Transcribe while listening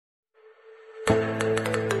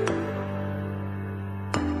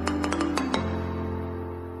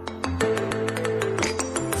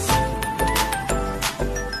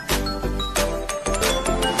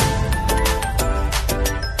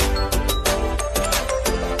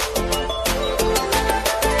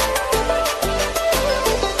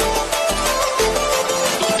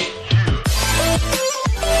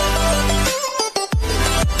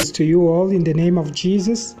to you all in the name of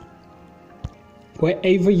Jesus.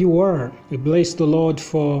 Wherever you are, we bless the Lord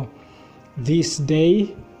for this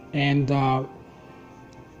day, and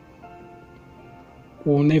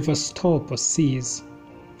we'll never stop or cease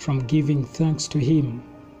from giving thanks to Him.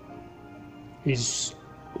 He's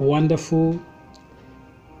wonderful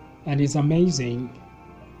and He's amazing.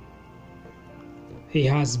 He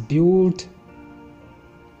has built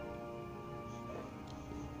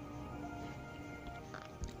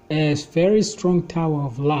a very strong tower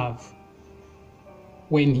of love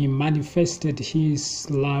when He manifested His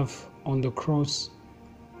love on the cross,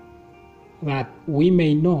 that we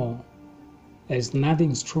may know there's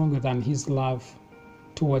nothing stronger than His love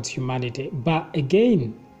towards humanity. But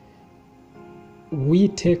again, we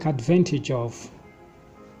take advantage of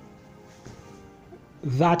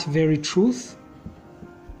that very truth,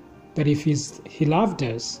 that if He loved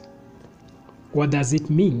us, what does it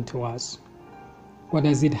mean to us? What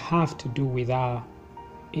does it have to do with our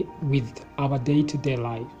day-to-day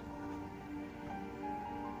life?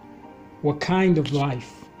 What kind of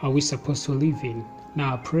life are we supposed to live in?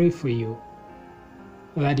 Now I pray for you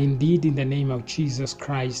that indeed in the name of Jesus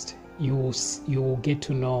Christ you will get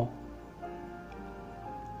to know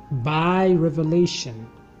by revelation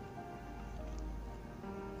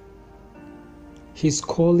His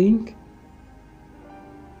calling,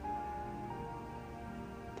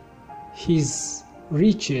 His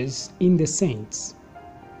riches in the saints,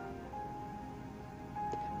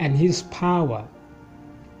 and His power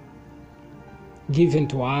given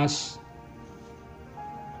to us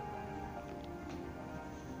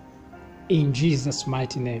in Jesus'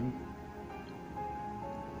 mighty name.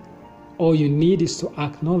 All you need is to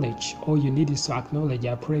acknowledge. All you need is to acknowledge.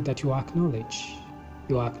 I pray that you acknowledge.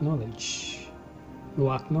 You acknowledge. You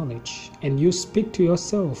acknowledge. And you speak to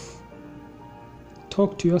yourself.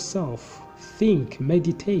 Talk to yourself. Think,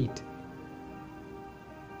 meditate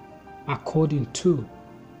according to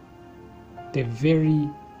the very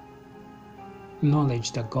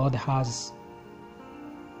knowledge that God has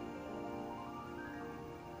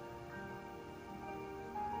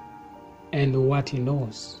and what He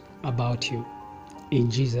knows about you, in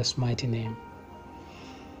Jesus' mighty name.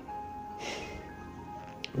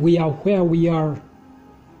 We are where we are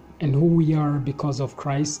and who we are because of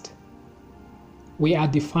Christ. We are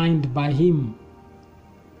defined by Him.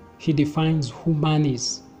 He defines who man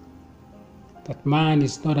is. That man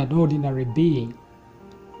is not an ordinary being,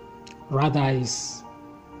 rather is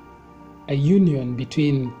a union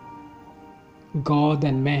between God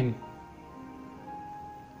and man.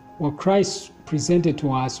 What Christ presented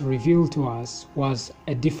to us, revealed to us, was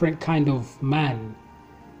a different kind of man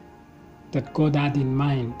that God had in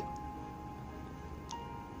mind.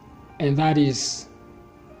 And that is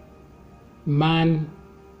man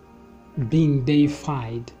being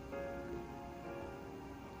deified.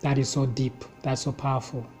 That is so deep, that's so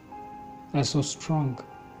powerful, that's so strong,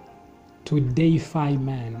 to deify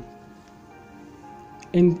man.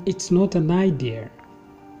 And it's not an idea,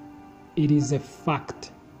 it is a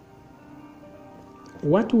fact.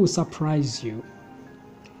 What will surprise you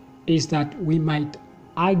is that we might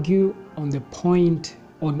argue on the point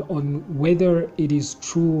on whether it is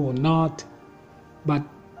true or not, but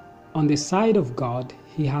on the side of God,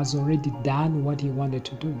 He has already done what He wanted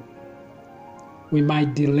to do. We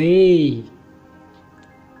might delay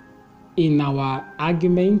in our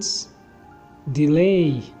arguments,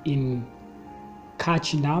 delay in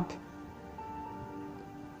catching up,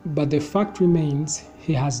 but the fact remains,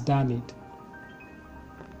 He has done it.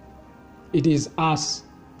 It is us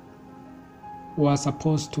who are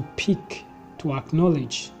supposed to pick, to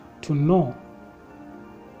acknowledge, to know,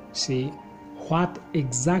 see, what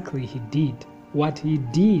exactly He did, what He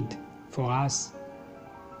did for us.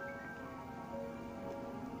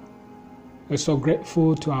 We're so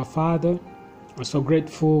grateful to our Father. We're so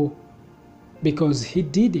grateful because He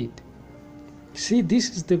did it. See,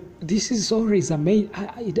 this is always amazing.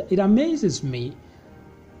 It amazes me.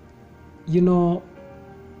 You know,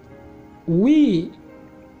 when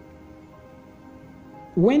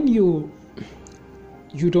you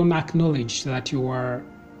don't acknowledge that you are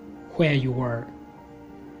where you were,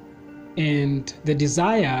 and the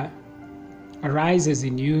desire arises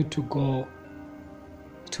in you to go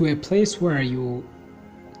to a place where you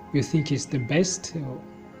think is the best.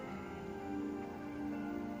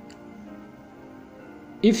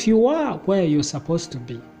 If you are where you're supposed to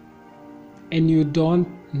be and you don't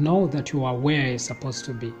know that you are where you're supposed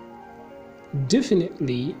to be,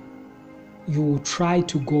 definitely you will try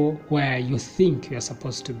to go where you think you're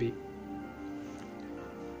supposed to be.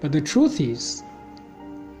 But the truth is,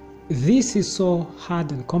 this is so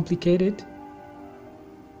hard and complicated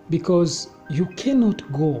Because you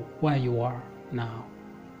cannot go where you are now.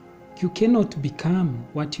 You cannot become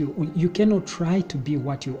what you cannot try to be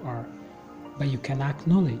what you are, but you can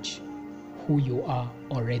acknowledge who you are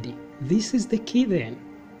already. This is the key then.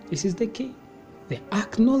 This is the key. The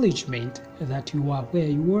acknowledgement that you are where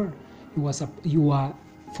you were. You are,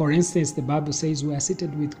 for instance, the Bible says we are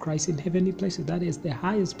seated with Christ in heavenly places. That is the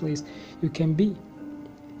highest place you can be.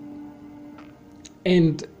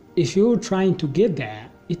 And if you're trying to get there,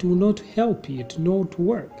 it will not help you, it will not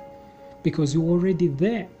work, because you're already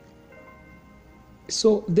there.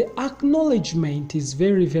 So the acknowledgement is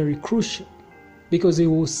very, very crucial, because it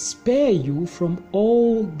will spare you from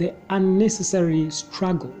all the unnecessary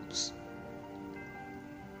struggles.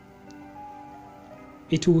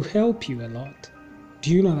 It will help you a lot.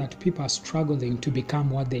 Do you know that people are struggling to become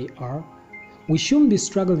what they are? We shouldn't be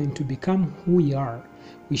struggling to become who we are.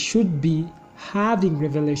 We should be having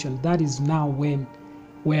revelation. That is now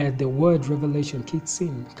where the word revelation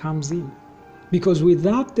comes in. Because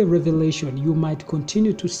without the revelation, you might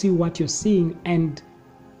continue to see what you're seeing and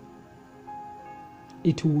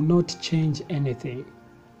it will not change anything.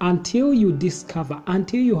 Until you discover,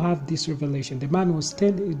 until you have this revelation. The man was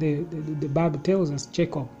standing, the Bible tells us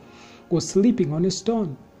Jacob was sleeping on a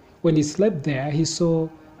stone. When he slept there, he saw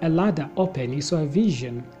a ladder open, he saw a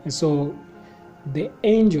vision. And so the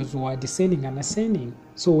angels were descending and ascending.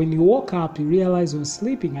 So when he woke up, he realized he was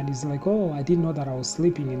sleeping, and he's like, oh, I didn't know that I was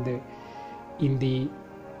sleeping in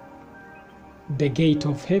the gate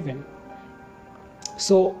of heaven.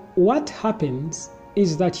 So what happens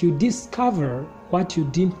is that you discover what you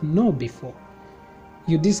didn't know before.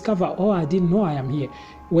 You discover, oh, I didn't know I am here.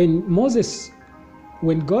 When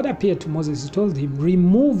God appeared to Moses, he told him,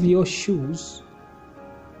 remove your shoes,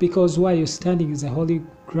 because where you're standing is a holy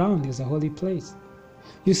ground, is a holy place.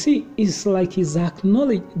 You see, it's like he's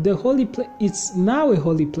acknowledged the holy place. It's now a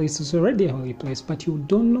holy place. It's already a holy place, but you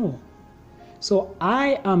don't know. So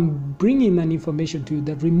I am bringing an information to you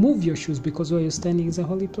that remove your shoes, because where you're standing is a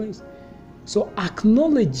holy place. So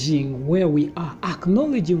acknowledging where we are,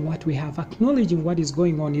 acknowledging what we have, acknowledging what is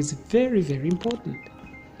going on is very, very important.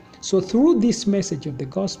 So through this message of the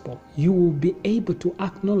gospel, you will be able to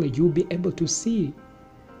acknowledge, you will be able to see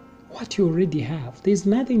what you already have. There's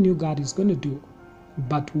nothing new God is going to do.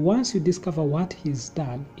 But once you discover what He's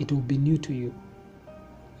done, it will be new to you.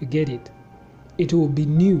 You get it? It will be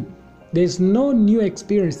new. There's no new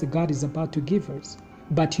experience that God is about to give us.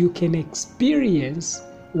 But you can experience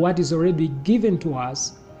what is already given to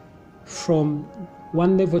us from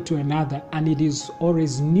one level to another, and it is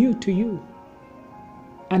always new to you.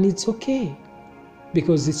 And it's okay,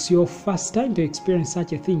 because it's your first time to experience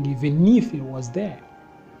such a thing, even if it was there.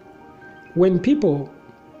 When people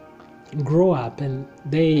grow up and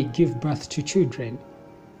they give birth to children,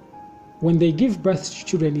 when they give birth to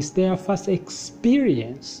children, it's their first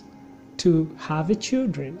experience to have a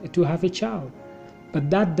child. But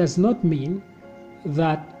that does not mean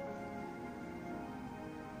that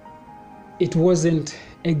it wasn't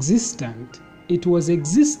existent. It was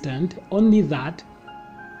existent, only that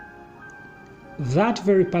that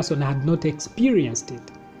very person had not experienced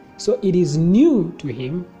it. So it is new to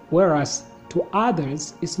him, whereas to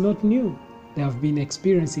others it's not new. They have been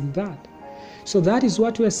experiencing that. So that is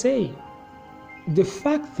what we're saying. The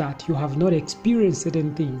fact that you have not experienced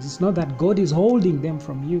certain things, it's not that God is holding them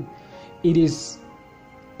from you. It is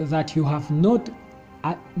that you have not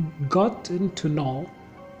gotten to know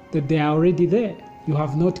that they are already there. You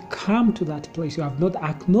have not come to that place. You have not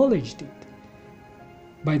acknowledged it.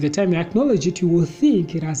 By the time you acknowledge it, you will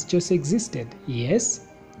think it has just existed. Yes,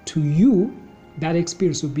 to you, that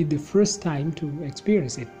experience will be the first time to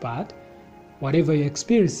experience it, but whatever you're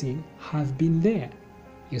experiencing has been there.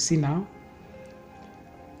 You see now?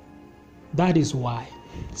 That is why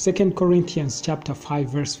 2 Corinthians chapter 5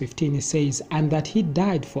 verse 15, it says, and that He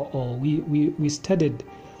died for all. We studied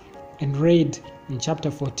and read in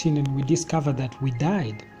chapter 14, and we discovered that we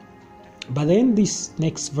died. But then this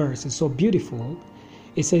next verse is so beautiful.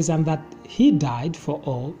 It says, and that He died for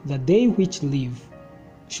all, that they which live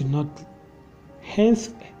should not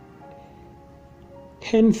henceforth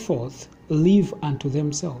live unto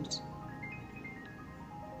themselves.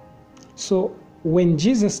 So when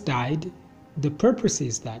Jesus died, the purpose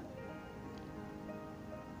is that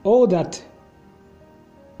all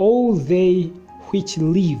they which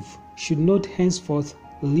live should not henceforth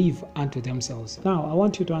live unto themselves. Now, I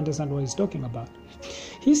want you to understand what he's talking about.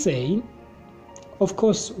 He's saying, of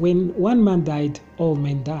course, when one man died, all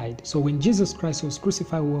men died. So when Jesus Christ was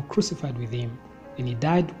crucified, we were crucified with Him. When He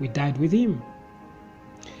died, we died with Him.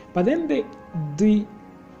 But then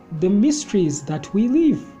the mystery is that we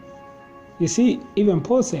live. You see, even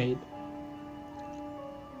Paul said,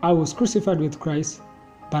 I was crucified with Christ,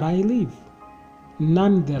 but I live.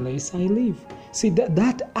 Nonetheless, I live. See,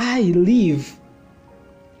 that I live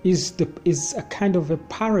is a kind of a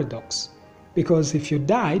paradox, because if you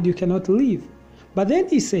died, you cannot live. But then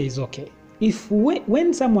he says, okay,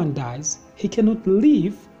 when someone dies, he cannot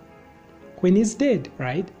live when he's dead,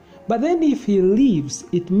 right? But then if he lives,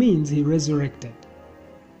 it means he resurrected.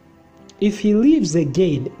 If he lives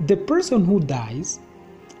again, the person who dies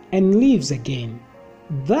and lives again,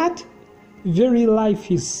 that very life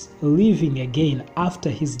he's living again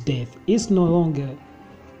after his death is no longer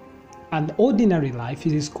an ordinary life.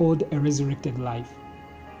 It is called a resurrected life.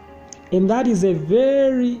 And that is a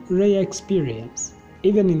very rare experience.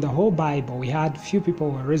 Even in the whole Bible, we had few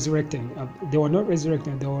people who were resurrecting. They were not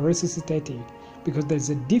resurrecting, they were resuscitating, because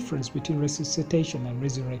there's a difference between resuscitation and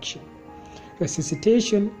resurrection.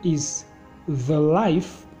 Resuscitation is the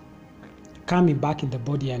life coming back in the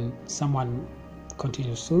body and someone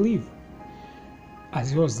continues to live as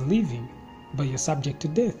he was living, but you're subject to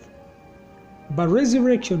death. But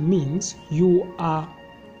resurrection means you are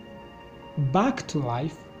back to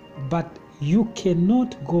life, but you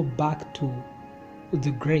cannot go back to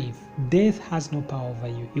the grave. Death has no power over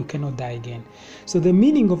you. You cannot die again. So the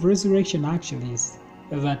meaning of resurrection actually is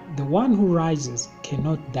that the one who rises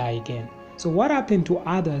cannot die again. So what happened to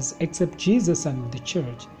others except Jesus and the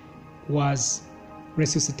church was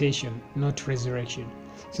resuscitation, not resurrection.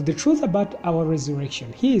 So the truth about our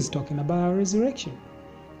resurrection, he is talking about our resurrection.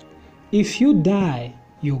 If you die,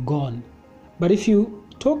 you're gone. But if you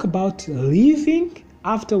talk about living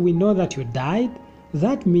after we know that you died,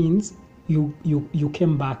 that means you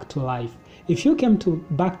came back to life. If you came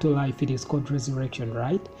back to life, it is called resurrection,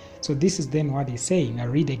 right? So this is then what he's saying. I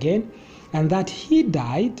read again. And that he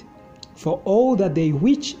died for all that they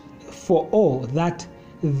which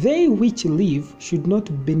live should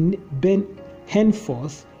not be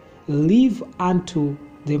henceforth live unto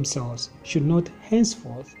themselves, should not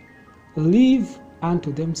henceforth live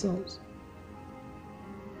unto themselves.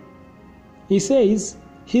 He says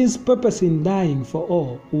his purpose in dying for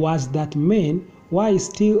all was that men, while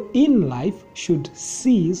still in life, should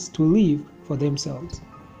cease to live for themselves.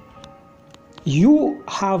 You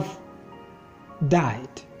have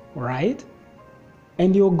died, right?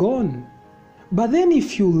 And you're gone. But then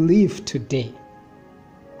if you live today,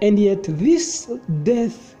 and yet this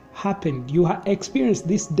death happened, you have experienced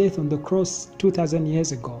this death on the cross 2,000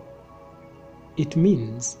 years ago, it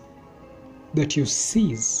means that you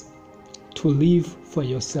cease to live for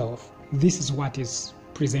yourself. This is what is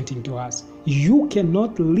presenting to us. You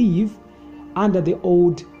cannot live under the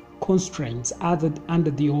old constraints,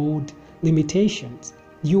 under the old limitations.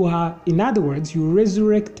 You are, in other words, you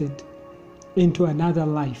resurrected into another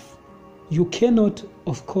life. You cannot,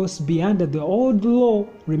 of course, be under the old law.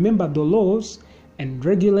 Remember, the laws and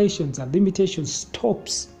regulations and limitations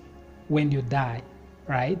stops when you die,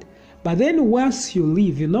 right? But then once you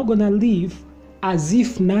live, you're not going to live as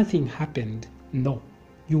if nothing happened. No,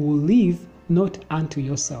 you will live not unto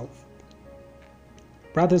yourself.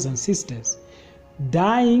 Brothers and sisters,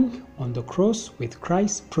 dying on the cross with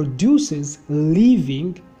Christ produces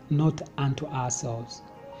living not unto ourselves.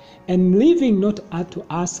 And living not unto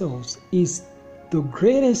ourselves is the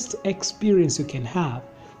greatest experience you can have,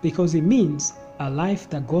 because it means a life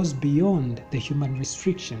that goes beyond the human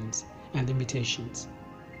restrictions and limitations.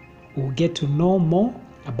 We'll get to know more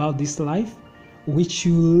about this life, which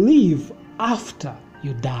you live after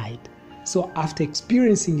you died. So after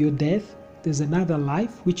experiencing your death, there's another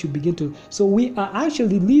life which you begin to... So we are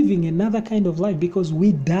actually living another kind of life because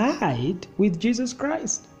we died with Jesus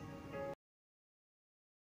Christ.